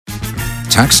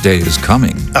Tax day is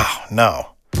coming. Oh, no.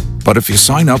 But if you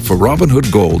sign up for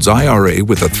Robinhood Gold's IRA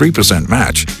with a 3%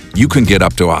 match, you can get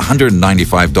up to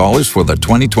 $195 for the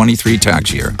 2023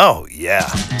 tax year. Oh, yeah.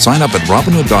 Sign up at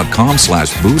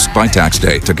Robinhood.com/boost by tax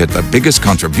day to get the biggest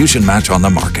contribution match on the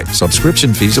market.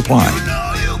 Subscription fees apply.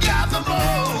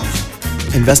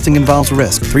 Investing involves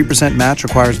risk. 3% match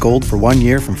requires gold for 1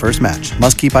 year from first match.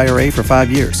 Must keep IRA for 5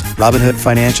 years. Robinhood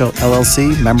Financial,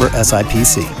 LLC, member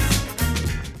SIPC.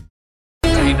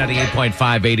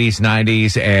 98.5, 80s,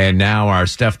 90s, and now our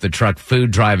Stuff the Truck food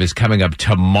drive is coming up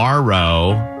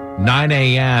tomorrow, 9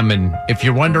 a.m. And if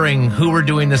you're wondering who we're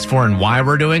doing this for and why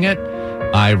we're doing it,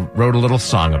 I wrote a little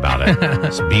song about it.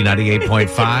 It's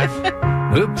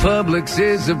B98.5. The Publix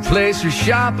is a place for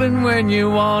shopping when you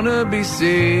want to be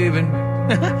saving.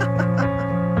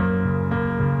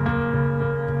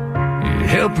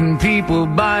 Helping people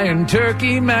buying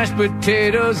turkey, mashed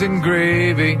potatoes, and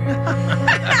gravy.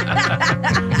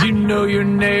 You know your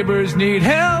neighbors need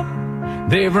help.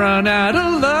 They've run out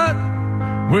of luck.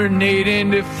 We're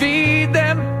needing to feed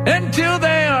them until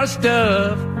they are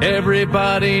stuffed.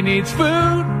 Everybody needs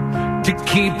food to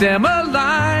keep them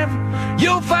alive.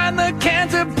 You'll find the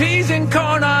cans of peas and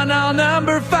corn on aisle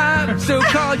number 5. So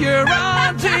call your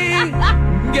auntie,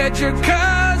 get your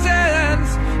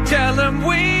cousins, tell them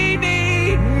we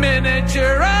need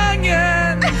miniature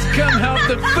onions. Come help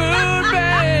the food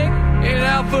bank in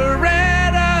Alpharetta,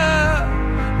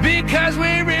 because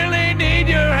we really need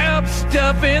your help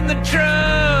stuffing the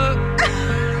truck.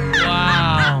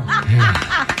 Wow.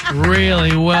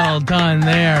 Really well done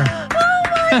there.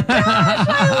 Oh my gosh,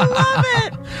 I love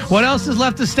it. What else is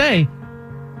left to stay?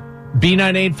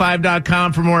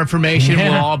 B985.com for more information. Yeah.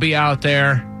 We'll all be out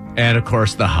there. And, of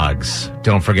course, the hugs.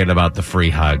 Don't forget about the free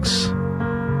hugs.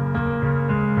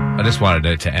 I just wanted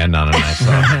it to end on a nice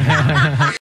note.